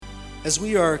As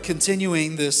we are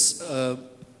continuing this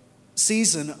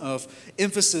season of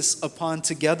emphasis upon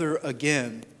together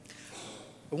again,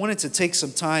 I wanted to take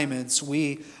some time as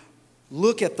we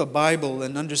look at the Bible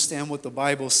and understand what the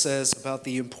Bible says about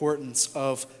the importance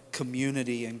of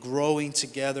community and growing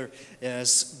together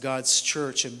as God's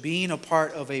church and being a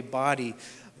part of a body.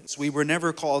 We were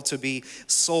never called to be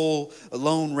sole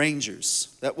lone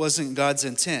rangers. That wasn't God's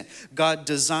intent. God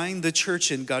designed the church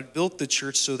and God built the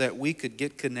church so that we could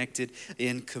get connected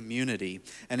in community.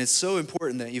 And it's so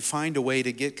important that you find a way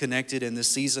to get connected in this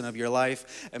season of your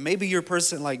life. And maybe you're a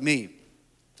person like me.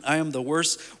 I am the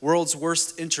world's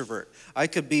worst introvert. I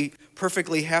could be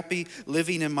perfectly happy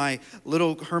living in my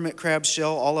little hermit crab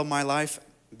shell all of my life,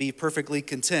 be perfectly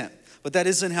content. But that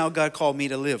isn't how God called me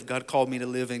to live. God called me to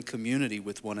live in community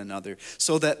with one another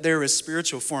so that there is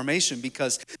spiritual formation,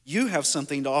 because you have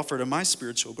something to offer to my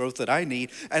spiritual growth that I need.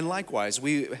 And likewise,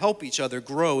 we help each other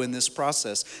grow in this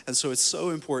process. And so it's so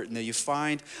important that you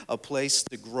find a place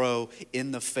to grow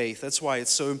in the faith. That's why it's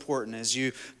so important as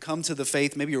you come to the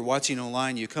faith. Maybe you're watching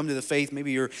online, you come to the faith,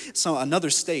 maybe you're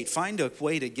another state. Find a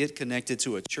way to get connected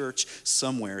to a church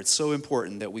somewhere. It's so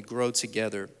important that we grow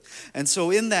together. And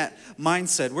so in that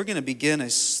mindset, we're going to begin a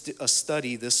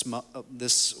study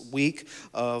this week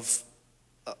of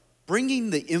bringing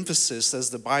the emphasis, as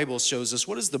the Bible shows us.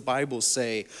 What does the Bible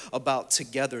say about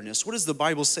togetherness? What does the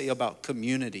Bible say about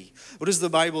community? What does the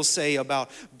Bible say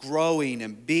about growing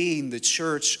and being the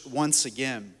church once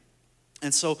again?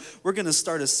 And so we're going to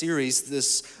start a series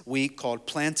this week called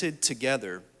Planted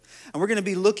Together. And we're going to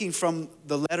be looking from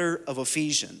the letter of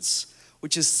Ephesians,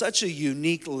 which is such a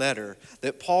unique letter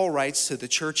that Paul writes to the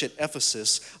church at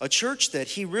Ephesus, a church that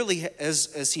he really,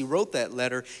 as he wrote that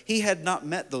letter, he had not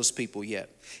met those people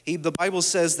yet. The Bible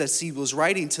says that he was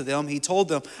writing to them, he told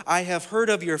them, I have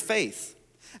heard of your faith.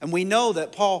 And we know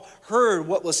that Paul heard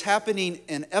what was happening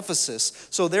in Ephesus,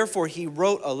 so therefore he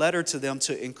wrote a letter to them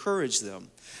to encourage them.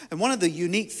 And one of the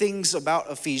unique things about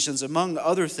Ephesians, among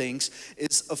other things,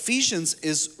 is Ephesians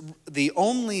is the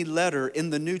only letter in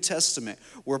the New Testament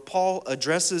where Paul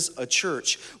addresses a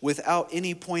church without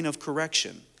any point of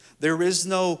correction. There is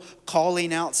no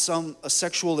calling out a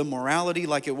sexual immorality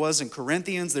like it was in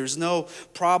Corinthians. There's no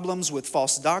problems with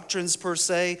false doctrines per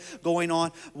se going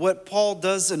on. What Paul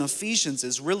does in Ephesians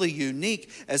is really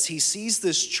unique as he sees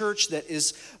this church that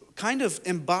is kind of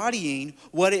embodying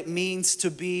what it means to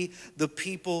be the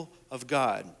people of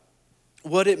God,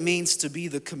 what it means to be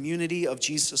the community of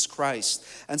Jesus Christ.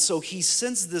 And so he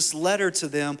sends this letter to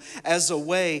them as a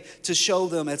way to show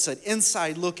them it's an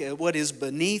inside look at what is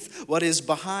beneath, what is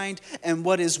behind, and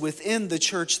what is within the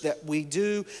church that we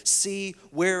do see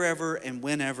wherever and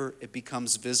whenever it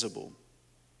becomes visible.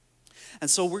 And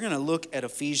so we're going to look at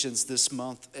Ephesians this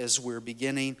month as we're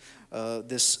beginning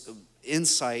this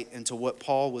insight into what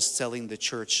Paul was telling the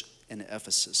church in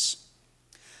Ephesus.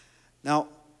 Now,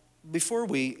 before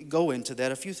we go into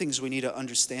that, a few things we need to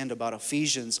understand about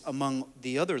Ephesians among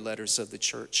the other letters of the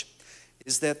church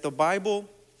is that the Bible,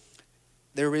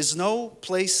 there is no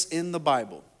place in the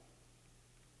Bible,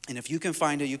 and if you can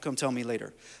find it, you come tell me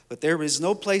later, but there is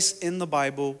no place in the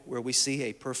Bible where we see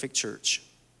a perfect church.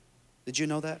 Did you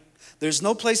know that? There's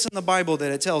no place in the Bible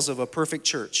that it tells of a perfect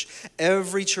church.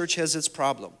 Every church has its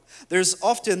problem. There's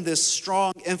often this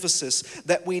strong emphasis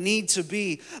that we need to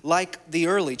be like the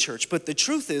early church. But the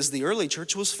truth is, the early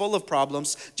church was full of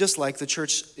problems, just like the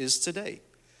church is today.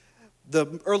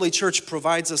 The early church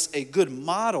provides us a good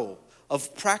model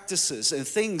of practices and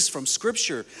things from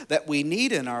Scripture that we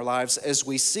need in our lives, as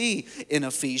we see in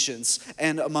Ephesians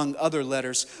and among other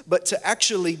letters. But to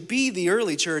actually be the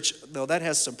early church, though that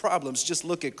has some problems, just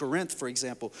look at Corinth, for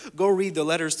example. Go read the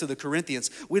letters to the Corinthians.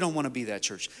 We don't want to be that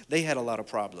church. They had a lot of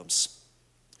problems.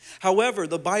 However,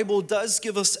 the Bible does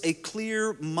give us a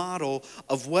clear model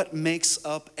of what makes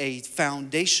up a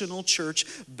foundational church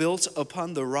built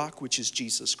upon the rock, which is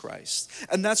Jesus Christ.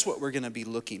 And that's what we're going to be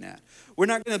looking at. We're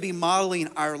not going to be modeling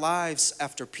our lives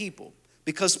after people,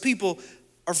 because people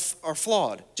are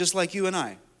flawed, just like you and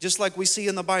I, just like we see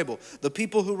in the Bible. The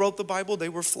people who wrote the Bible, they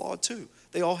were flawed too.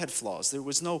 They all had flaws. There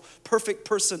was no perfect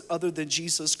person other than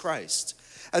Jesus Christ.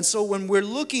 And so when we're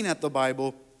looking at the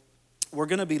Bible, we're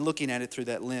going to be looking at it through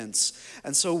that lens.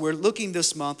 And so we're looking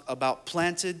this month about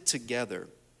planted together.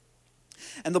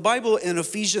 And the Bible in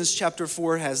Ephesians chapter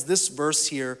 4 has this verse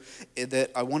here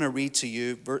that I want to read to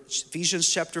you. Ephesians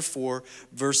chapter 4,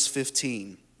 verse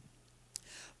 15.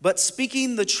 But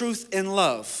speaking the truth in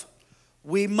love,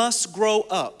 we must grow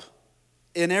up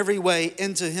in every way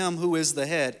into him who is the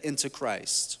head, into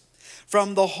Christ.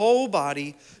 from the whole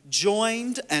body,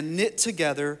 joined and knit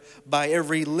together by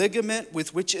every ligament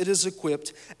with which it is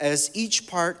equipped, as each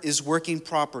part is working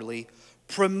properly,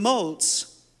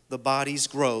 promotes the body's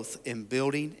growth in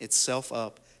building itself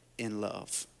up in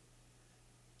love.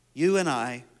 You and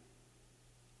I,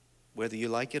 whether you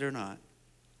like it or not,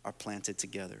 are planted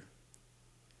together.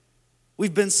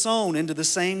 We've been sown into the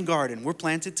same garden. We're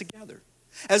planted together.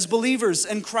 As believers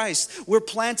in Christ, we're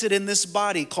planted in this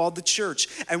body called the church,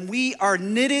 and we are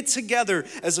knitted together,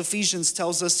 as Ephesians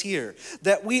tells us here,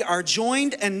 that we are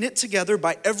joined and knit together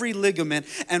by every ligament,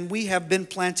 and we have been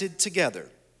planted together.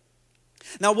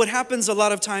 Now, what happens a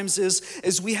lot of times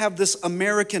is we have this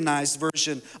Americanized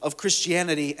version of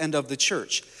Christianity and of the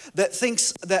church that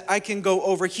thinks that I can go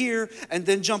over here and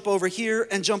then jump over here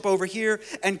and jump over here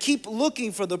and keep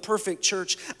looking for the perfect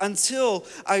church until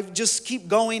I just keep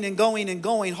going and going and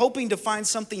going, hoping to find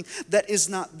something that is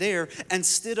not there,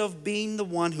 instead of being the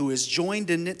one who is joined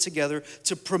and knit together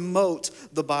to promote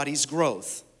the body's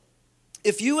growth.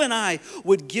 If you and I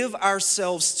would give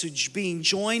ourselves to being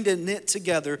joined and knit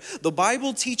together, the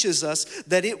Bible teaches us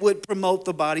that it would promote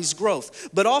the body's growth.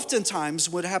 But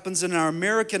oftentimes what happens in our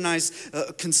Americanized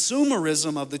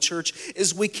consumerism of the church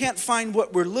is we can't find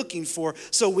what we're looking for.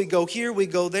 So we go here, we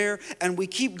go there, and we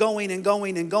keep going and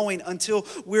going and going until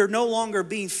we're no longer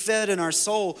being fed in our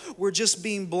soul. We're just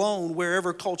being blown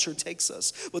wherever culture takes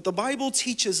us. But the Bible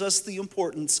teaches us the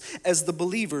importance as the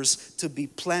believers to be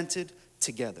planted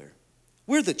together.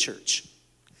 We're the church.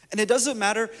 And it doesn't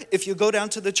matter if you go down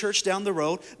to the church down the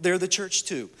road, they're the church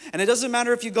too. And it doesn't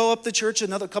matter if you go up the church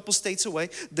another couple states away,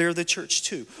 they're the church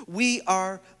too. We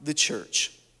are the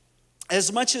church.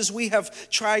 As much as we have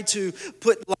tried to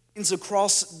put lines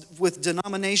across with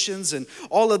denominations and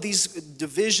all of these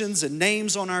divisions and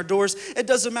names on our doors, it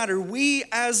doesn't matter. We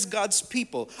as God's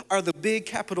people are the big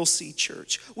capital C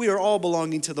church. We are all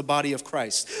belonging to the body of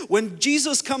Christ. When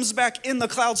Jesus comes back in the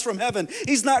clouds from heaven,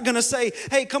 he's not going to say,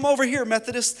 hey, come over here,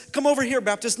 Methodist, come over here,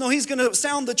 Baptist. No, he's going to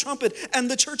sound the trumpet and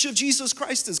the church of Jesus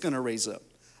Christ is going to raise up.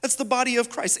 That's the body of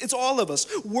Christ. It's all of us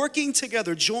working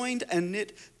together, joined and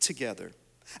knit together.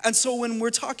 And so when we're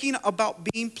talking about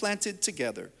being planted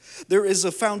together, there is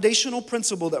a foundational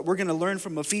principle that we're going to learn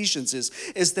from Ephesians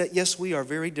is that, yes, we are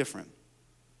very different.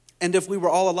 And if we were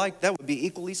all alike, that would be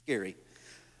equally scary.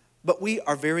 But we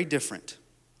are very different.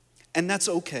 And that's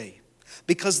okay.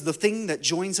 Because the thing that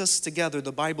joins us together,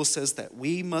 the Bible says that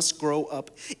we must grow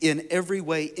up in every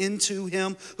way into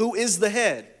him who is the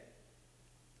head.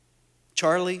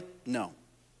 Charlie, no.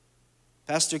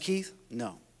 Pastor Keith,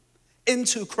 no.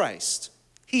 Into Christ.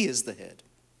 He is the head.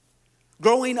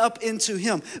 Growing up into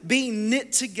him, being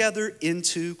knit together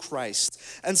into Christ.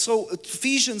 And so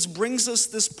Ephesians brings us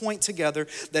this point together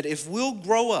that if we'll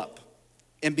grow up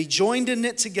and be joined and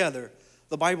knit together,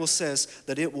 the Bible says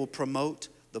that it will promote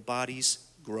the body's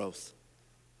growth.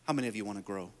 How many of you want to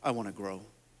grow? I want to grow.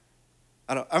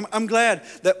 I'm glad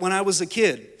that when I was a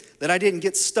kid that I didn't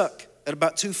get stuck at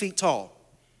about 2 feet tall.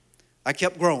 I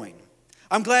kept growing.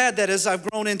 I'm glad that as I've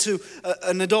grown into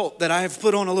an adult that I have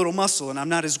put on a little muscle and I'm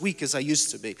not as weak as I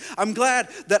used to be. I'm glad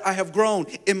that I have grown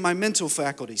in my mental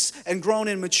faculties and grown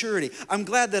in maturity. I'm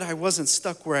glad that I wasn't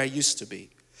stuck where I used to be.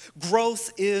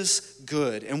 Growth is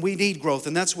good, and we need growth,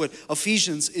 and that's what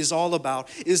Ephesians is all about,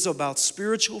 is about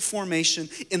spiritual formation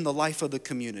in the life of the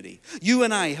community. You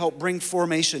and I help bring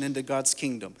formation into God's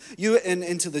kingdom, you and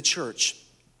into the church.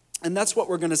 And that's what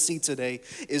we're going to see today,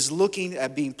 is looking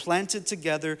at being planted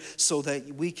together so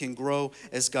that we can grow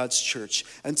as God's church.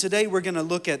 And today we're going to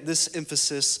look at this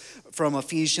emphasis from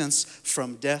Ephesians,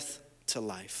 from death to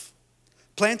life.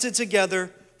 Planted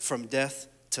together from death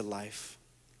to life.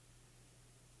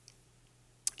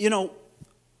 You know,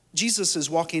 Jesus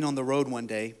is walking on the road one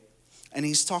day, and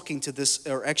he's talking to this,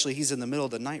 or actually he's in the middle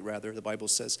of the night rather, the Bible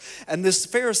says. And this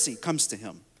Pharisee comes to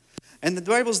him. And the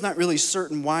Bible's not really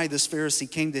certain why this Pharisee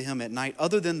came to him at night,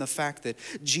 other than the fact that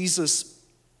Jesus,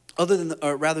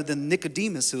 rather than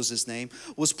Nicodemus, who was his name,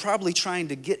 was probably trying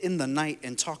to get in the night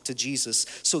and talk to Jesus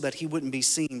so that he wouldn't be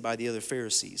seen by the other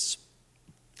Pharisees.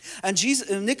 And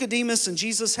Nicodemus and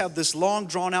Jesus have this long,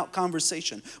 drawn-out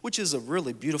conversation, which is a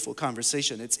really beautiful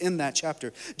conversation. It's in that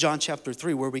chapter, John chapter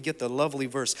 3, where we get the lovely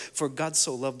verse, "For God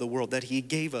so loved the world that he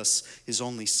gave us his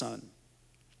only son."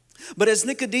 But as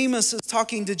Nicodemus is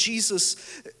talking to Jesus,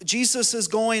 Jesus is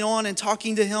going on and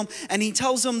talking to him, and he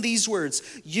tells him these words,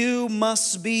 "You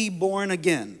must be born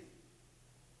again."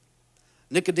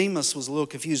 Nicodemus was a little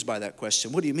confused by that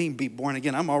question. What do you mean, be born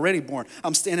again? I'm already born.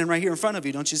 I'm standing right here in front of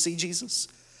you. Don't you see, Jesus?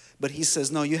 But he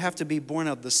says, no, you have to be born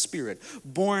of the Spirit,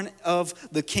 born of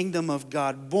the kingdom of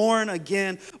God, born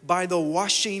again by the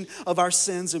washing of our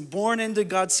sins and born into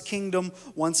God's kingdom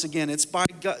once again. It's by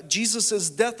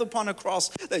Jesus' death upon a cross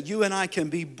that you and I can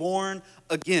be born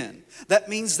again. That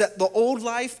means that the old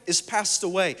life is passed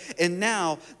away and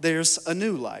now there's a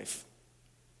new life.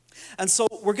 And so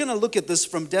we're going to look at this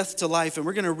from death to life, and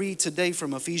we're going to read today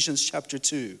from Ephesians chapter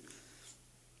 2.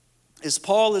 As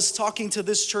Paul is talking to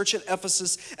this church at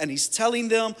Ephesus, and he's telling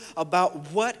them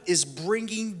about what is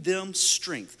bringing them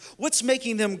strength, what's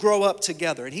making them grow up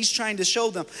together. And he's trying to show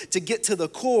them to get to the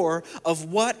core of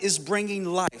what is bringing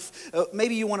life.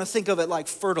 Maybe you want to think of it like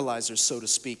fertilizer, so to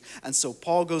speak. And so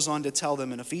Paul goes on to tell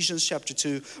them in Ephesians chapter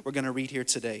 2, we're going to read here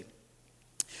today.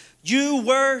 You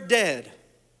were dead.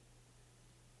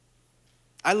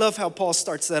 I love how Paul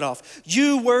starts that off.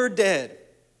 You were dead.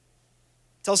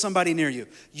 Tell somebody near you,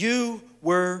 you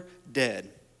were dead.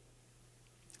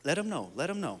 Let them know, let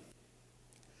them know.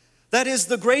 That is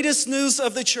the greatest news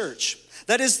of the church.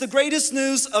 That is the greatest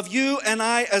news of you and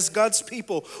I as God's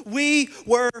people. We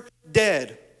were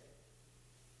dead.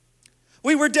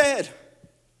 We were dead.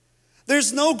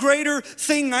 There's no greater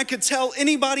thing I could tell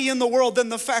anybody in the world than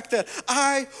the fact that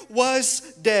I was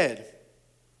dead.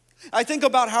 I think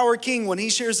about Howard King when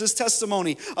he shares his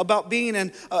testimony about being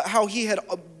in how he had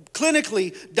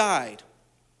clinically died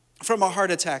from a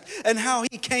heart attack and how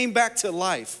he came back to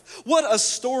life. What a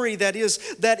story that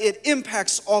is, that it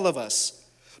impacts all of us.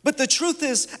 But the truth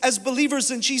is, as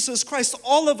believers in Jesus Christ,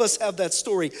 all of us have that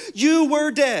story. You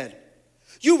were dead.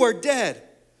 You were dead.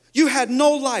 You had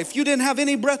no life. You didn't have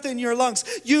any breath in your lungs.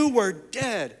 You were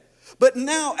dead. But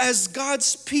now, as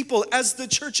God's people, as the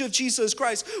church of Jesus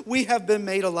Christ, we have been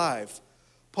made alive.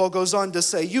 Paul goes on to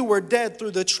say, you were dead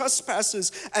through the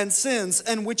trespasses and sins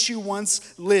in which you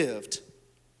once lived.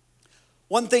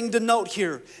 One thing to note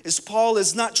here is Paul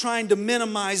is not trying to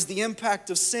minimize the impact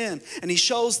of sin, and he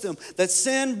shows them that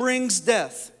sin brings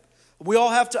death. We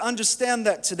all have to understand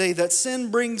that today, that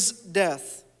sin brings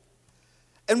death,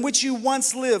 in which you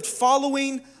once lived,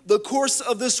 following the course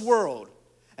of this world.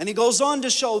 And he goes on to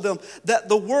show them that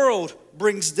the world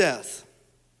brings death.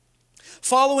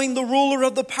 Following the ruler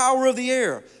of the power of the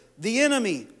air, the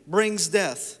enemy brings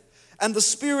death. And the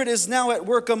Spirit is now at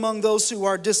work among those who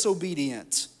are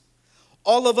disobedient.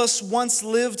 All of us once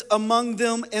lived among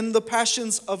them in the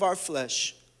passions of our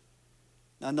flesh.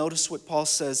 Now notice what Paul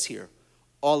says here.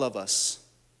 All of us.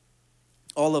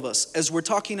 All of us, as we're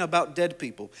talking about dead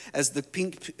people, as the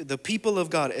people of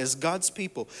God, as God's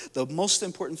people, the most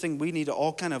important thing we need to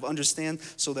all kind of understand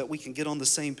so that we can get on the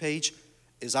same page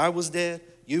is I was dead,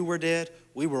 you were dead,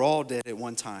 we were all dead at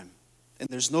one time. And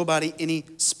there's nobody any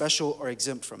special or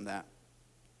exempt from that.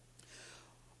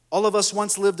 All of us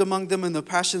once lived among them in the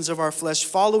passions of our flesh,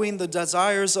 following the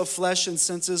desires of flesh and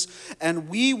senses, and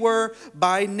we were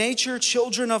by nature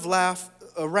children of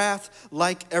wrath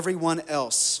like everyone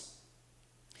else.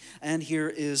 And here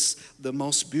is the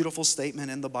most beautiful statement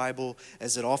in the Bible,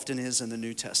 as it often is in the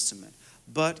New Testament.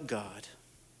 But God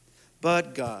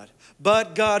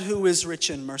who is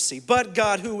rich in mercy, but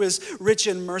God who is rich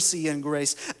in mercy and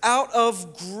grace, out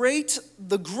of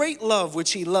the great love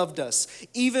which he loved us,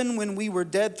 even when we were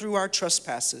dead through our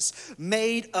trespasses,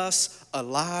 made us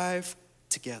alive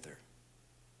together.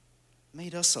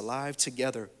 Made us alive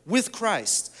together with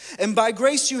Christ. And by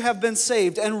grace you have been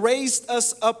saved, and raised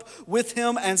us up with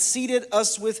him, and seated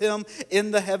us with him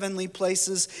in the heavenly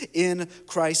places in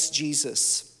Christ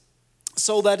Jesus,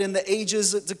 so that in the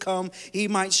ages to come he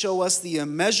might show us the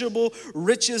immeasurable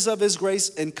riches of his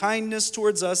grace and kindness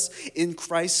towards us in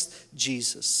Christ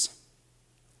Jesus.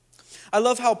 I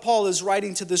love how Paul is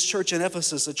writing to this church in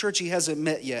Ephesus, a church he hasn't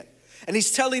met yet. And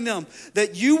he's telling them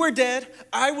that you were dead,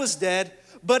 I was dead,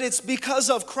 but it's because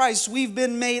of Christ we've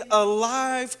been made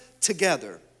alive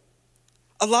together.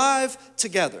 Alive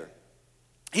together.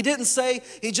 He didn't say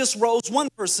he just rose one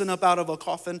person up out of a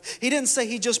coffin. He didn't say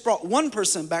he just brought one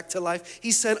person back to life.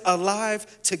 He said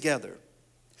alive together.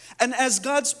 And as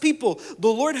God's people, the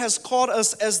Lord has called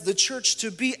us as the church to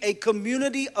be a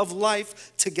community of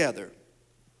life together.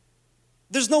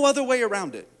 There's no other way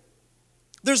around it.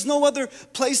 There's no other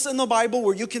place in the Bible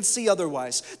where you can see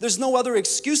otherwise. There's no other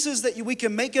excuses that we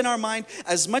can make in our mind,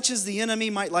 as much as the enemy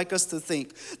might like us to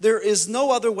think. There is no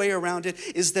other way around it,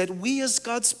 is that we as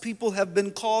God's people have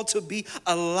been called to be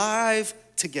alive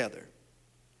together.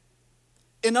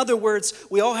 In other words,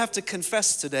 we all have to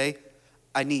confess today,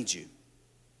 I need you.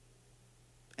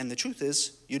 And the truth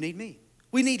is, you need me.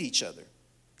 We need each other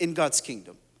in God's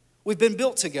kingdom. We've been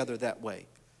built together that way.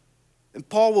 And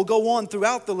Paul will go on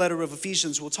throughout the letter of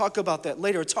Ephesians. We'll talk about that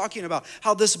later, talking about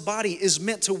how this body is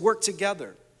meant to work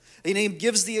together. And he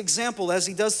gives the example as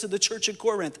he does to the church at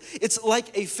Corinth. It's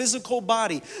like a physical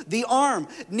body. The arm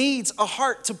needs a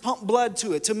heart to pump blood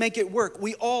to it, to make it work.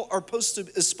 We all are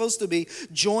supposed to be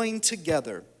joined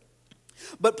together.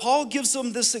 But Paul gives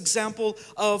them this example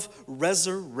of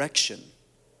resurrection.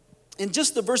 In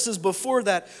just the verses before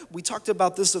that, we talked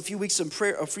about this a few weeks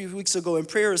ago in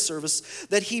prayer service,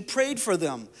 that he prayed for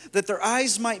them, that their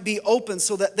eyes might be open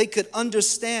so that they could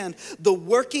understand the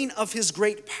working of his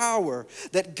great power,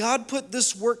 that God put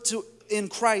this work in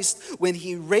Christ when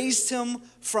he raised him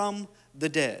from the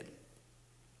dead.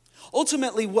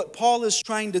 Ultimately, what Paul is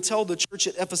trying to tell the church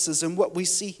at Ephesus and what we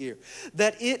see here,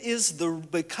 that it is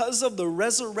because of the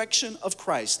resurrection of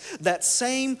Christ, that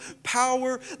same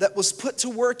power that was put to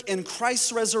work in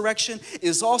Christ's resurrection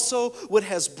is also what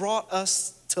has brought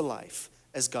us to life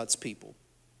as God's people.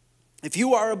 If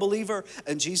you are a believer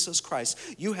in Jesus Christ,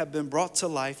 you have been brought to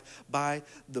life by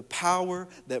the power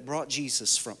that brought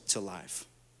Jesus to life.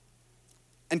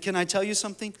 And can I tell you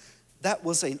something? That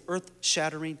was an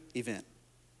earth-shattering event.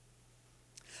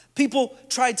 People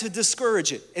tried to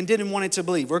discourage it and didn't want it to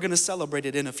believe. We're going to celebrate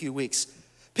it in a few weeks.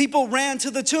 People ran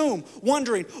to the tomb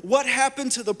wondering what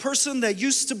happened to the person that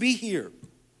used to be here.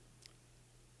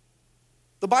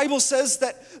 The Bible says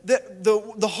that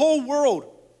the whole world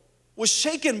was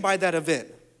shaken by that event.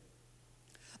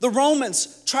 The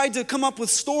Romans tried to come up with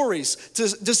stories to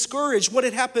discourage what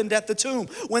had happened at the tomb.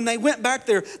 When they went back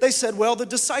there, they said, well, the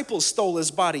disciples stole his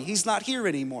body. He's not here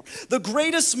anymore. The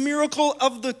greatest miracle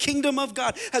of the kingdom of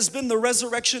God has been the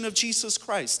resurrection of Jesus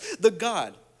Christ, the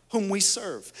God whom we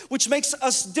serve, which makes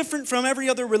us different from every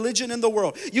other religion in the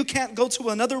world. You can't go to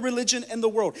another religion in the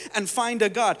world and find a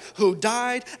God who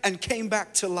died and came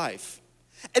back to life.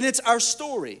 And it's our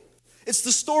story. It's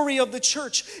the story of the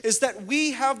church, is that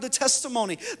we have the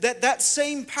testimony that that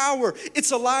same power, it's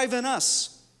alive in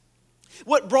us.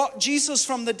 What brought Jesus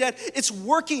from the dead, it's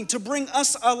working to bring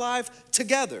us alive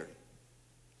together,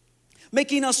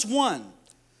 making us one.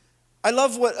 I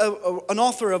love what an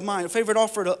author of mine, a favorite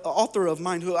author of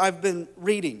mine who I've been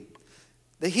reading,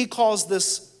 that he calls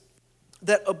this,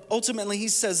 that ultimately he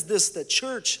says this, that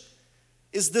church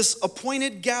is this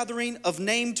appointed gathering of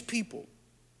named people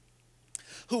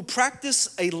who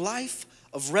practice a life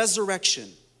of resurrection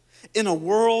in a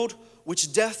world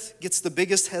which death gets the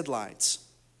biggest headlines.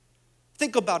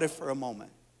 Think about it for a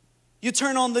moment. You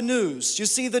turn on the news, you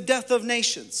see the death of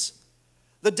nations,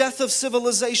 the death of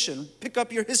civilization. Pick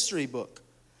up your history book.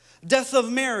 Death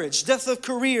of marriage, death of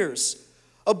careers,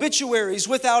 obituaries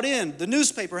without end. The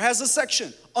newspaper has a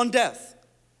section on death.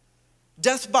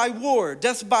 Death by war,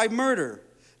 death by murder,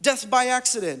 death by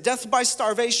accident, death by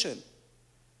starvation.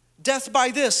 Death by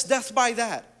this, death by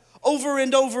that, over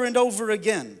and over and over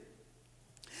again.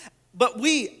 But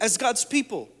we, as God's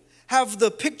people, have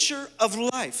the picture of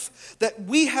life, that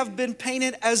we have been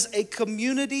painted as a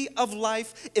community of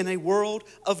life in a world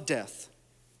of death.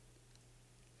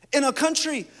 In a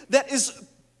country that is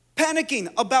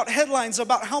panicking about headlines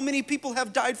about how many people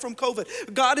have died from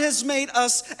COVID, God has made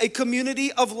us a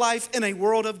community of life in a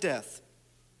world of death.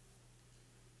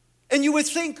 And you would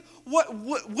think,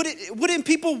 wouldn't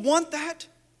people want that?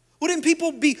 Wouldn't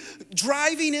people be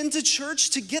driving into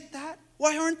church to get that?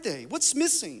 Why aren't they? What's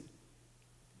missing?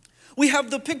 We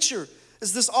have the picture,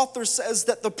 as this author says,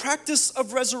 that the practice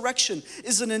of resurrection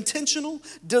is an intentional,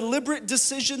 deliberate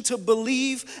decision to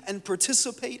believe and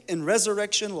participate in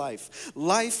resurrection life.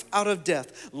 Life out of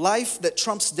death. Life that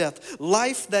trumps death.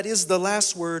 Life that is the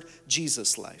last word,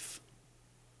 Jesus life.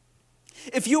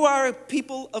 If you are a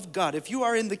people of God, if you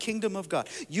are in the kingdom of God,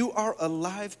 you are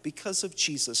alive because of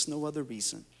Jesus, no other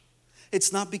reason.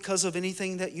 It's not because of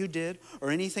anything that you did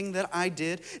or anything that I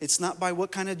did. It's not by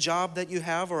what kind of job that you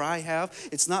have or I have.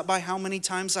 It's not by how many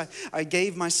times I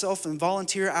gave myself in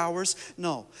volunteer hours.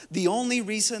 No, the only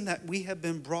reason that we have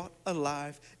been brought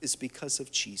alive is because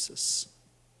of Jesus.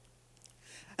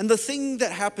 And the thing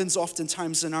that happens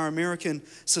oftentimes in our American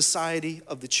society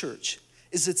of the church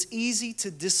is it's easy to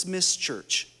dismiss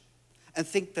church and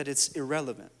think that it's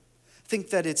irrelevant,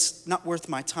 think that it's not worth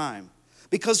my time.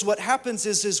 Because what happens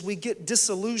is we get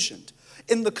disillusioned.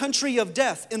 In the country of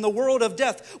death, in the world of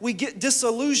death, we get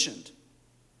disillusioned.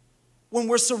 When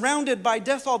we're surrounded by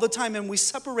death all the time and we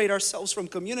separate ourselves from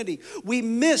community, we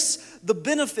miss the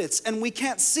benefits and we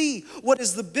can't see what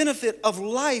is the benefit of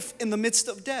life in the midst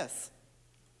of death.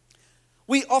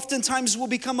 We oftentimes will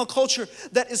become a culture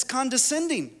that is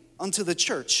condescending unto the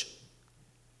church.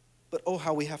 But oh,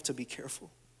 how we have to be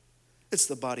careful. It's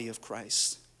the body of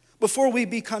Christ. Before we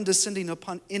be condescending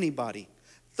upon anybody,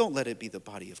 don't let it be the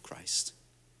body of Christ.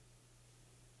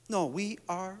 No, we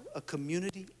are a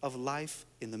community of life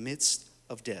in the midst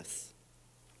of death.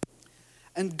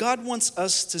 And God wants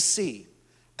us to see,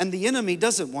 and the enemy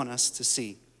doesn't want us to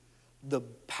see, the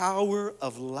power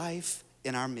of life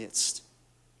in our midst.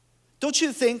 Don't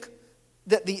you think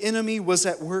that the enemy was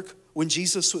at work when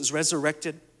Jesus was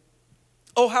resurrected?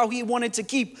 Oh, how he wanted to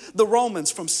keep the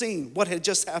Romans from seeing what had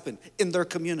just happened in their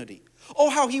community. Oh,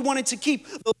 how he wanted to keep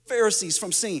the Pharisees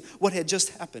from seeing what had just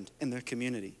happened in their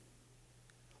community.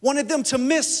 Wanted them to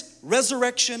miss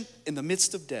resurrection in the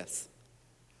midst of death.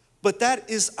 But that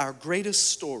is our greatest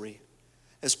story.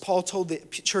 As Paul told the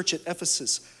church at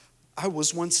Ephesus, I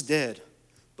was once dead,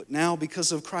 but now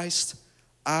because of Christ,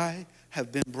 I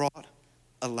have been brought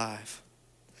alive.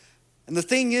 And the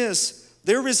thing is,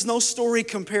 there is no story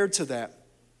compared to that.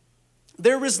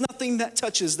 There is nothing that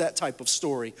touches that type of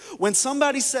story. When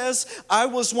somebody says, I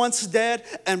was once dead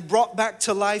and brought back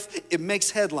to life, it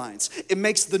makes headlines. It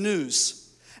makes the news.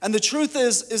 And the truth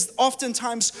is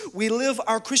oftentimes we live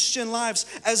our Christian lives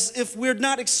as if we're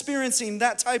not experiencing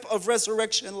that type of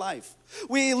resurrection life.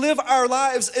 We live our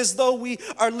lives as though we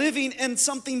are living in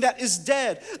something that is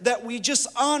dead, that we just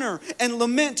honor and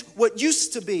lament what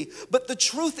used to be. But the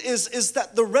truth is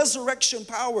that the resurrection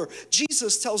power,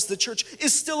 Jesus tells the church,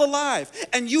 is still alive.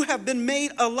 And you have been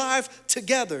made alive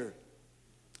together.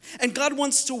 And God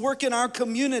wants to work in our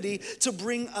community to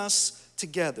bring us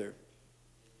together.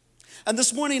 And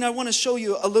this morning I want to show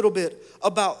you a little bit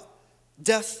about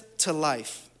death to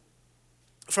life,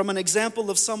 from an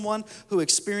example of someone who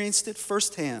experienced it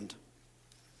firsthand.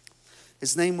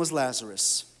 His name was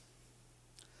Lazarus.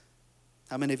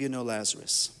 How many of you know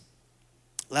Lazarus?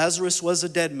 Lazarus was a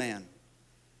dead man.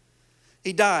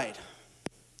 He died.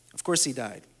 Of course he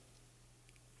died.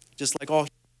 Just like all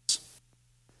humans.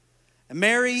 And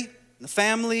Mary and the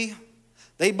family,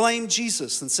 they blamed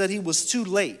Jesus and said he was too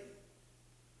late.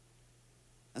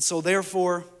 And so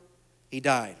therefore, he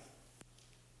died.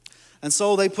 And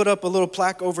so they put up a little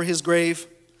plaque over his grave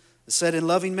that said, in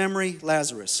loving memory,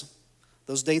 Lazarus.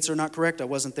 Those dates are not correct. I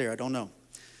wasn't there. I don't know.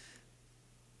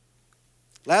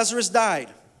 Lazarus died.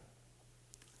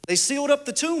 They sealed up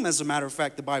the tomb, as a matter of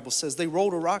fact, the Bible says. They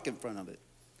rolled a rock in front of it.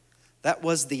 That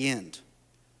was the end.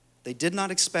 They did not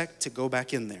expect to go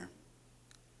back in there.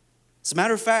 As a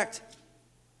matter of fact,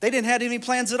 they didn't have any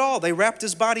plans at all. They wrapped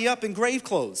his body up in grave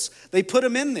clothes. They put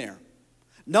him in there,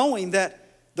 knowing that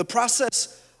the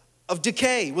process of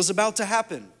decay was about to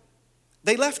happen.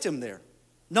 They left him there,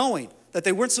 knowing that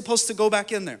they weren't supposed to go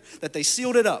back in there, that they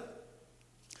sealed it up.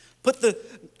 Put the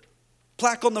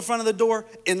plaque on the front of the door,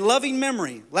 in loving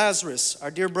memory, Lazarus, our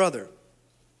dear brother.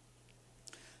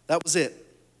 That was it.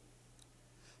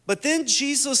 But then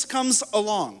Jesus comes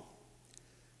along.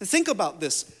 And think about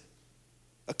this.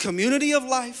 A community of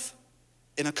life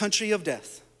in a country of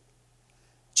death.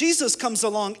 Jesus comes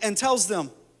along and tells them,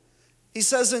 he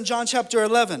says in John chapter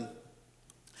 11,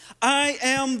 I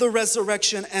am the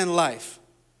resurrection and life.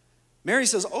 Mary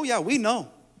says, oh yeah, we know.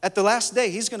 At the last day,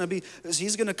 he's going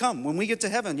to come. When we get to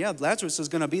heaven, yeah, Lazarus is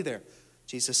going to be there.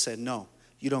 Jesus said, no,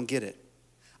 you don't get it.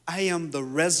 I am the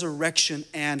resurrection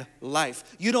and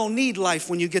life. You don't need life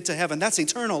when you get to heaven. That's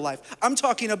eternal life. I'm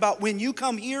talking about when you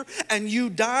come here and you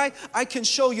die, I can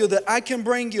show you that I can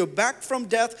bring you back from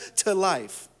death to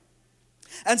life.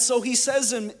 And so he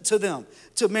says to them,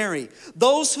 to Mary,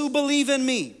 those who believe in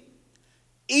me,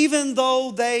 even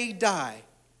though they die.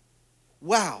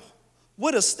 Wow,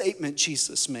 what a statement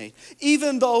Jesus made.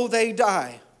 Even though they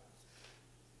die.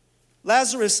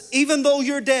 Lazarus, even though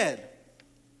you're dead,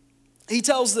 he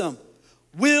tells them,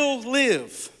 will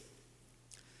live.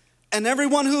 And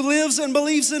everyone who lives and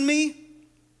believes in me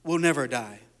will never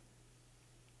die.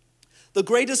 The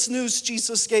greatest news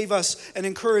Jesus gave us, and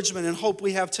encouragement and hope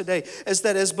we have today, is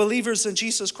that as believers in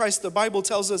Jesus Christ, the Bible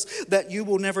tells us that you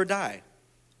will never die.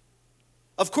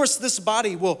 Of course, this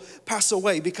body will pass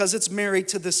away because it's married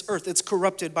to this earth. It's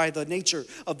corrupted by the nature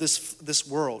of this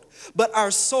world. But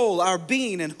our soul, our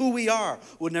being, and who we are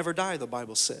will never die, the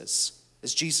Bible says,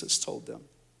 as Jesus told them.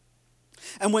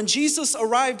 And when Jesus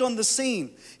arrived on the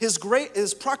scene, his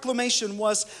proclamation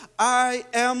was, I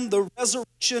am the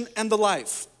resurrection and the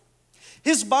life.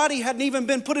 His body hadn't even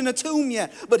been put in a tomb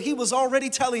yet, but he was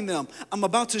already telling them, I'm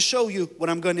about to show you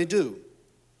what I'm going to do.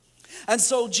 And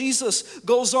so Jesus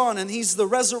goes on, and he's the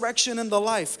resurrection and the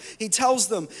life. He tells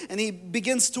them, and he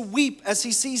begins to weep as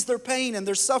he sees their pain and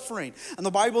their suffering. And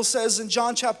the Bible says in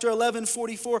John chapter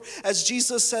 11:44, as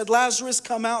Jesus said, Lazarus,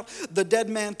 come out, the dead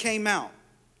man came out.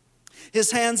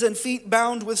 His hands and feet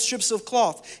bound with strips of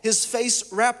cloth, his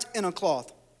face wrapped in a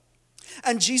cloth.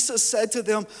 And Jesus said to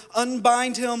them,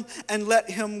 unbind him and let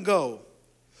him go.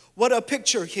 What a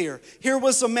picture here. Here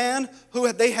was a man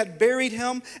they had buried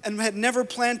him and had never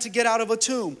planned to get out of a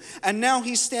tomb. And now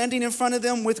he's standing in front of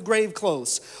them with grave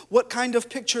clothes. What kind of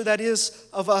picture that is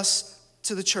of us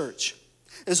to the church?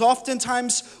 Is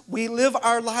oftentimes we live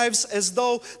our lives as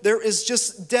though there is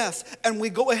just death, and we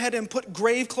go ahead and put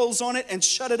grave clothes on it and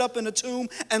shut it up in a tomb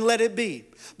and let it be.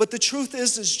 But the truth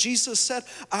is, as Jesus said,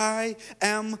 I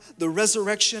am the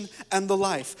resurrection and the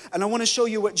life. And I want to show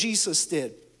you what Jesus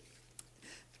did.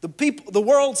 The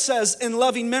world says in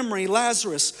loving memory,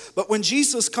 Lazarus. But when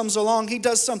Jesus comes along, he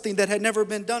does something that had never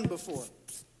been done before.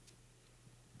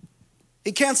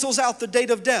 He cancels out the date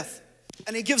of death,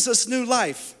 and he gives us new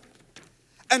life.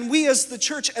 And we as the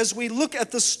church, as we look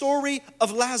at the story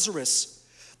of Lazarus,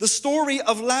 the story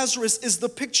of Lazarus is the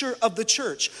picture of the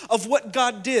church, of what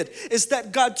God did, is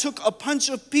that God took a bunch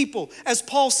of people, as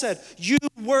Paul said, you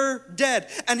were dead,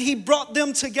 and he brought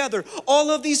them together,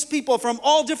 all of these people from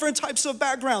all different types of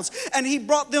backgrounds, and he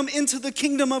brought them into the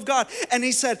kingdom of God, and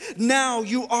he said, now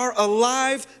you are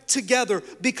alive together,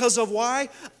 because of why?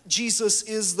 Jesus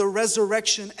is the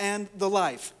resurrection and the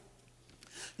life.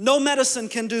 No medicine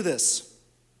can do this.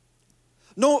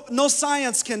 No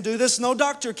science can do this. No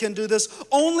doctor can do this.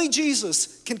 Only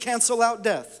Jesus can cancel out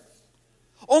death.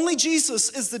 Only Jesus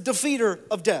is the defeater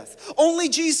of death. Only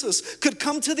Jesus could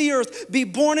come to the earth, be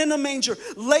born in a manger,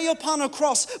 lay upon a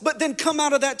cross, but then come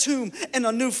out of that tomb in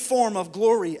a new form of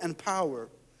glory and power.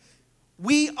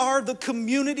 We are the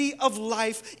community of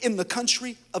life in the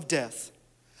country of death.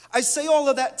 I say all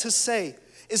of that to say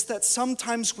is that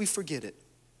sometimes we forget it.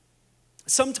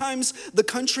 Sometimes the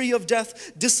country of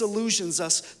death disillusions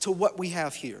us to what we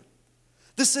have here.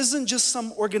 This isn't just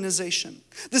some organization.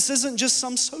 This isn't just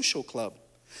some social club.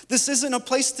 This isn't a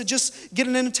place to just get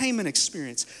an entertainment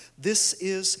experience. This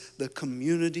is the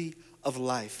community of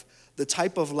life. The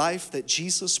type of life that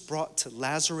Jesus brought to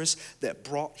Lazarus, that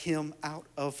brought him out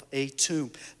of a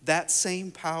tomb. That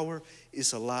same power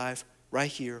is alive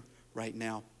right here, right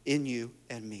now, in you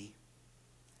and me.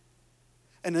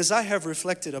 And as I have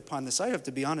reflected upon this, I have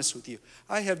to be honest with you.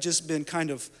 I have just been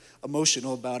kind of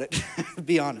emotional about it, to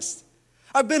be honest.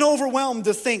 I've been overwhelmed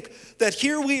to think that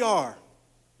here we are.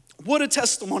 What a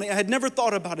testimony. I had never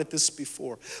thought about it this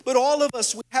before. But all of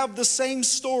us, we have the same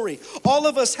story. All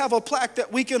of us have a plaque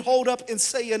that we can hold up and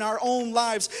say in our own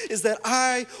lives is that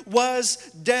I was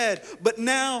dead, but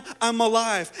now I'm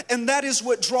alive. And that is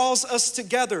what draws us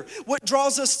together. What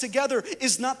draws us together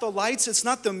is not the lights, it's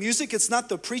not the music, it's not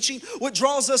the preaching. What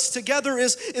draws us together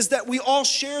is that we all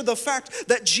share the fact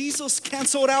that Jesus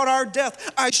canceled out our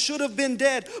death. I should have been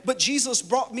dead, but Jesus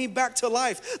brought me back to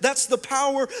life. That's the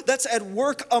power that's at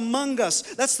work among us.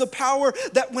 That's the power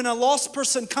that when a lost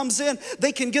person comes in,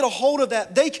 they can get a hold of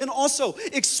that. They can also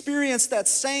experience that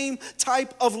same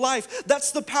type of life.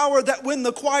 That's the power that when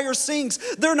the choir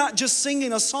sings, they're not just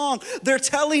singing a song. They're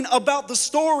telling about the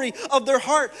story of their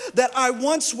heart that I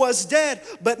once was dead,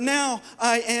 but now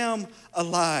I am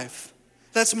alive.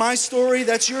 That's my story.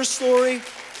 That's your story.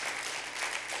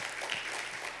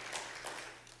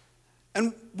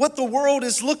 And what the world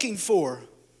is looking for,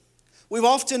 we've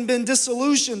often been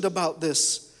disillusioned about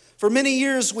this. For many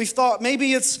years, we've thought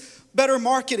maybe it's better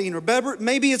marketing, or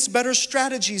maybe it's better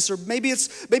strategies, or maybe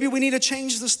we need to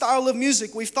change the style of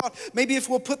music. We've thought maybe if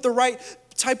we'll put the right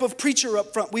type of preacher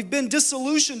up front. We've been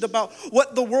disillusioned about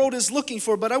what the world is looking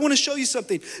for. But I want to show you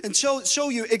something and show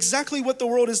you exactly what the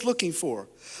world is looking for.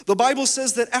 The Bible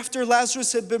says that after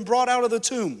Lazarus had been brought out of the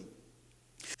tomb,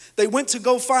 they went to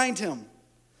go find him.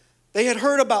 They had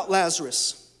heard about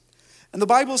Lazarus. And the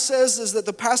Bible says is that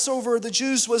the Passover of the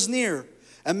Jews was near.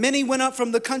 And many went up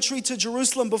from the country to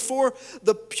Jerusalem before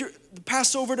the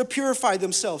Passover to purify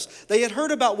themselves. They had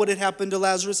heard about what had happened to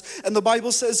Lazarus. And the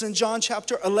Bible says in John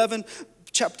chapter 11,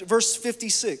 verse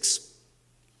 56.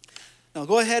 Now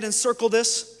go ahead and circle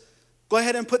this. Go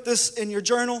ahead and put this in your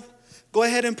journal. Go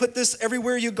ahead and put this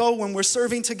everywhere you go when we're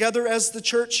serving together as the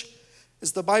church.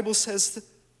 As the Bible says,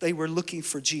 they were looking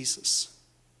for Jesus.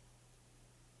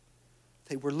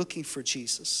 They were looking for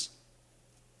Jesus.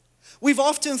 We've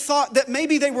often thought that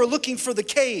maybe they were looking for the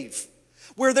cave,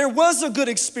 where there was a good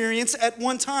experience at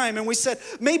one time. And we said,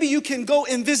 maybe you can go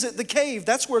and visit the cave.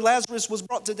 That's where Lazarus was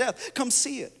brought to death. Come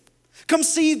see it. Come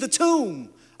see the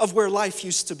tomb of where life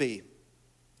used to be.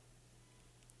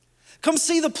 Come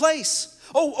see the place.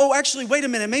 Oh, actually, wait a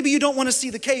minute. Maybe you don't want to see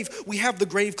the cave. We have the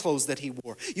grave clothes that he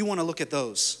wore. You want to look at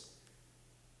those.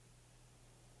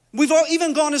 We've all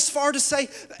even gone as far to say,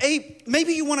 hey,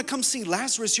 maybe you want to come see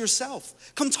Lazarus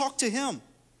yourself. Come talk to him.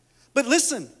 But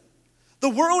listen, the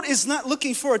world is not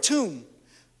looking for a tomb.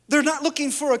 They're not looking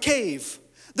for a cave.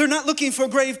 They're not looking for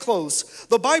grave clothes.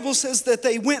 The Bible says that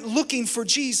they went looking for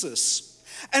Jesus.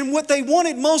 And what they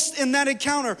wanted most in that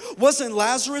encounter wasn't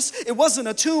Lazarus. It wasn't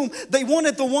a tomb. They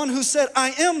wanted the one who said,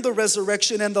 I am the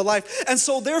resurrection and the life. And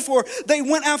so therefore, they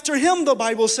went after him, the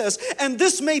Bible says. And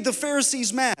this made the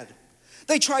Pharisees mad.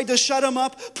 They tried to shut him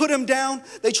up, put him down.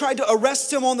 They tried to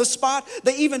arrest him on the spot.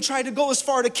 They even tried to go as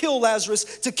far to kill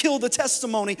Lazarus, to kill the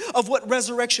testimony of what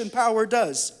resurrection power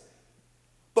does.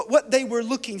 But what they were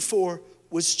looking for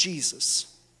was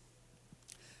Jesus.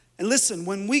 And listen,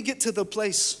 when we get to the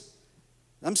place,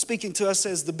 I'm speaking to us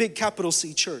as the big capital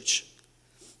C church.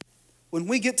 When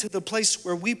we get to the place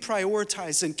where we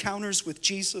prioritize encounters with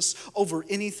Jesus over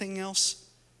anything else,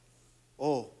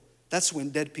 that's when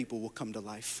dead people will come to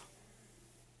life.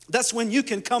 That's when you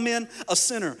can come in a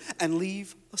sinner and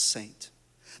leave a saint.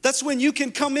 That's when you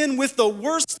can come in with the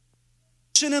worst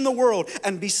in the world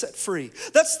and be set free.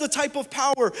 That's the type of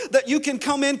power that you can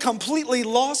come in completely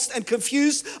lost and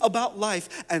confused about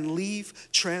life and leave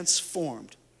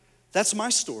transformed. That's my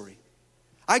story.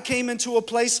 I came into a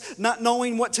place not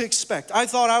knowing what to expect. I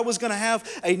thought I was going to have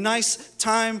a nice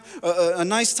time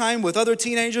with other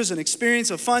teenagers and experience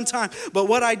a fun time. But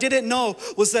what I didn't know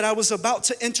was that I was about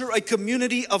to enter a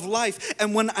community of life.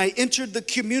 And when I entered the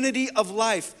community of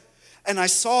life and I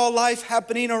saw life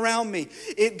happening around me,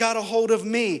 it got a hold of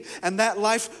me. And that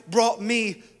life brought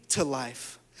me to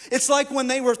life. It's like when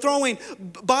they were throwing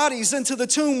bodies into the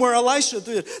tomb where Elisha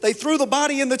did. They threw the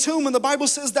body in the tomb and the Bible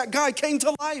says that guy came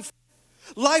to life.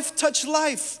 Life touched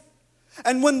life.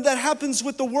 And when that happens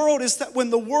with the world is that when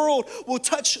the world will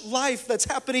touch life that's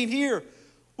happening here,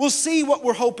 we'll see what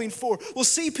we're hoping for. We'll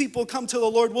see people come to the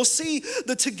Lord. We'll see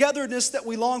the togetherness that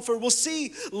we long for. We'll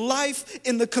see life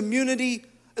in the community,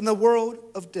 in the world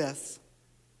of death.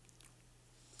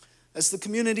 As the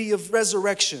community of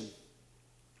resurrection,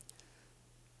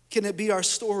 can it be our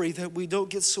story that we don't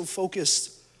get so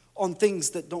focused on things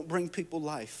that don't bring people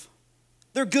life?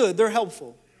 They're good, they're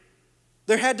helpful.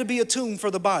 There had to be a tomb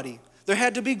for the body. There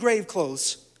had to be grave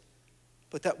clothes.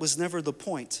 But that was never the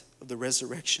point of the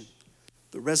resurrection.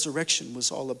 The resurrection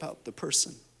was all about the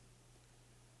person.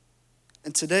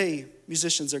 And today,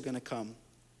 musicians are going to come.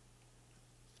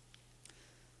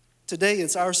 Today,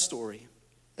 it's our story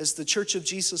as the Church of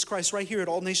Jesus Christ right here at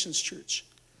All Nations Church.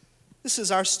 This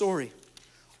is our story.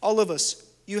 All of us,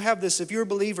 you have this. If you're a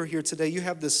believer here today, you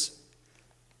have this.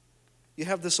 You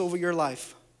have this over your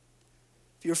life.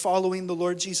 If you're following the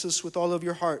Lord Jesus with all of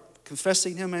your heart,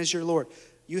 confessing him as your Lord,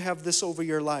 you have this over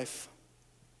your life.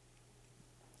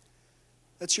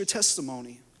 That's your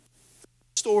testimony,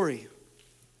 story.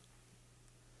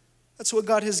 That's what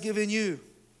God has given you.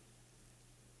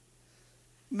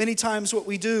 Many times what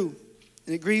we do,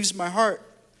 and it grieves my heart,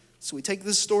 so we take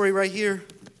this story right here.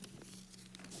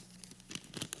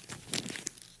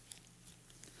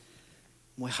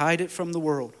 We hide it from the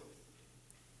world.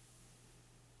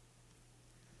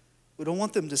 We don't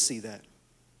want them to see that.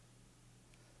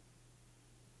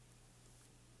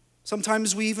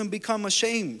 Sometimes we even become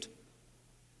ashamed.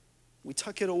 We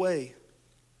tuck it away.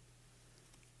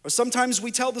 Or sometimes we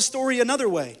tell the story another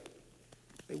way.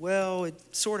 Well, it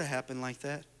sort of happened like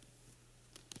that.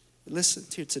 But listen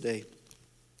here today.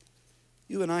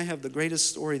 You and I have the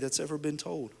greatest story that's ever been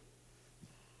told.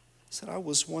 He said, I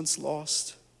was once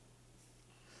lost,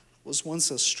 was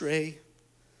once astray.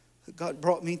 God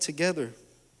brought me together.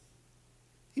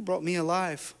 He brought me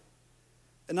alive.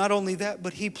 And not only that,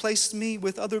 but he placed me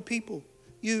with other people.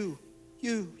 You,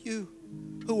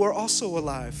 who are also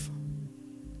alive.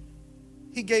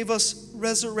 He gave us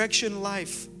resurrection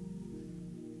life.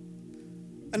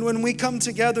 And when we come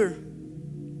together,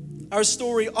 our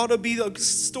story ought to be a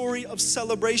story of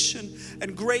celebration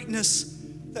and greatness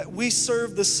that we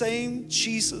serve the same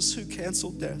Jesus who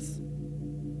canceled death.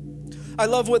 I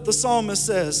love what the psalmist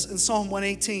says in Psalm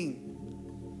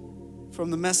 118 from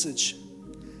the Message.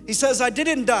 He says, I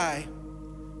didn't die,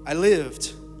 I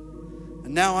lived.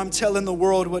 And now I'm telling the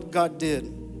world what God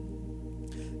did.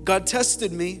 God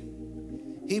tested me.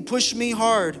 He pushed me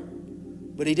hard,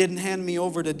 but he didn't hand me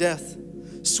over to death.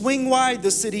 Swing wide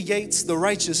the city gates, the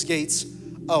righteous gates.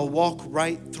 I'll walk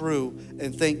right through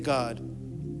and thank God.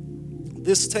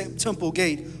 This temple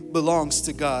gate belongs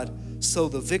to God, so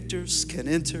the victors can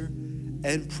enter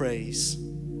and praise.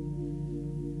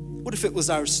 What if it was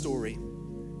our story?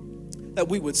 That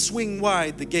we would swing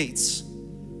wide the gates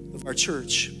of our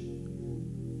church,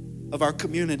 of our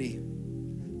community,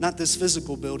 not this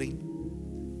physical building,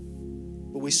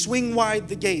 but we swing wide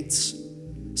the gates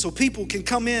so people can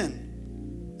come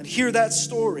in and hear that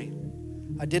story.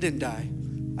 I didn't die,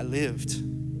 I lived.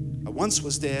 I once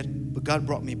was dead, but God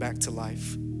brought me back to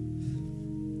life.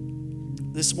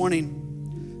 This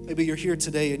morning, maybe you're here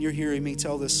today and you're hearing me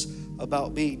tell this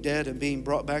about being dead and being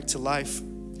brought back to life.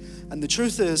 And the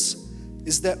truth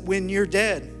is that when you're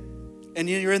dead and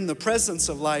you're in the presence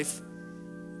of life,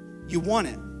 you want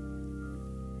it.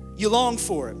 You long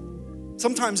for it.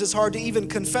 Sometimes it's hard to even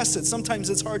confess it. Sometimes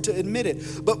it's hard to admit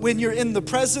it. But when you're in the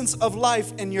presence of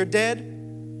life and you're dead,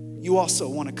 you also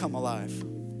want to come alive.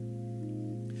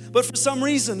 But for some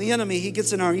reason, the enemy, he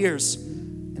gets in our ears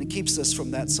and he keeps us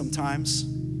from that sometimes.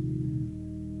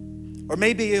 Or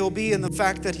maybe it'll be in the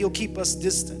fact that he'll keep us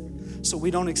distant so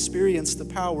we don't experience the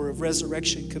power of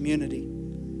resurrection community.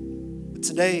 But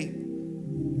today,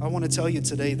 I want to tell you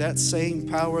today, that same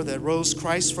power that rose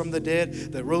Christ from the dead,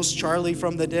 that rose Charlie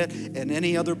from the dead, and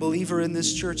any other believer in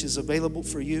this church is available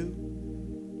for you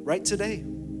right today.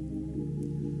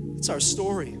 It's our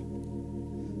story.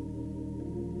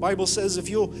 The Bible says if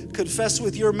you'll confess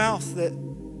with your mouth that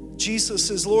Jesus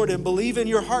is Lord and believe in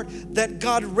your heart that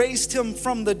God raised him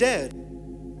from the dead.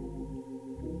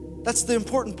 That's the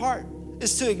important part,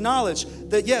 is to acknowledge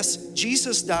that yes,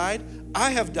 Jesus died, I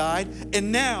have died,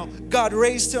 and now God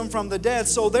raised him from the dead,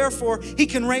 so therefore he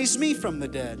can raise me from the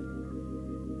dead.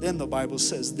 Then the Bible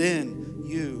says, then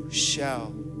you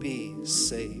shall be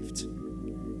saved.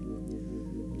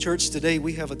 Church, today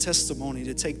we have a testimony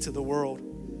to take to the world.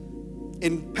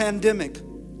 In pandemic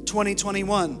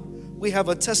 2021, we have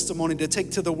a testimony to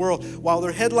take to the world. While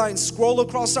their headlines scroll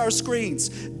across our screens,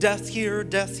 death here,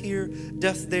 death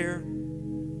there,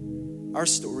 our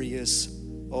story is,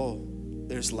 oh,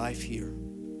 there's life here.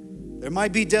 There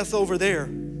might be death over there,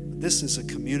 but this is a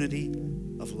community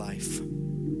of life.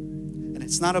 And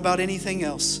it's not about anything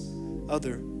else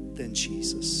other than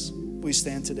Jesus. We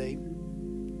stand today.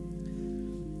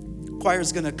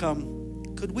 Choir's going to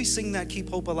come. Could we sing that Keep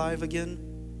Hope Alive again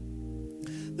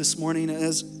this morning?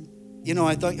 As you know,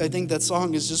 I think that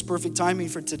song is just perfect timing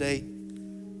for today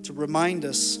to remind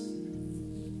us.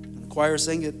 And the choir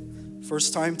sang it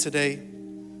first time today,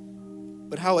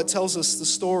 but how it tells us the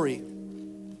story.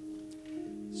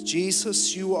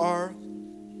 Jesus, you are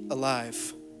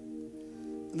alive.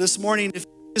 This morning, if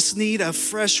you just need a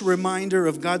fresh reminder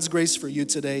of God's grace for you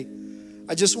today,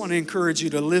 I just want to encourage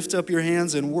you to lift up your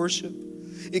hands and worship.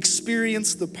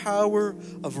 Experience the power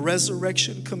of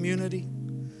resurrection community.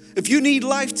 If you need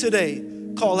life today,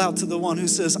 call out to the one who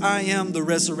says, I am the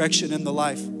resurrection and the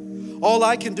life. All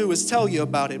I can do is tell you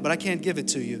about it, but I can't give it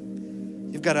to you.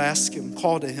 You've got to ask him,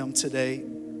 call to him today.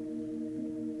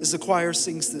 As the choir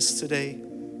sings this today,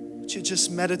 would you just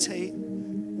meditate,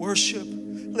 worship,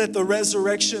 let the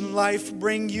resurrection life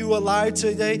bring you alive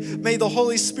today. May the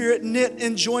Holy Spirit knit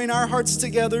and join our hearts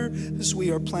together as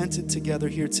we are planted together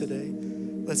here today.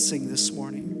 Let's sing this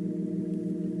morning.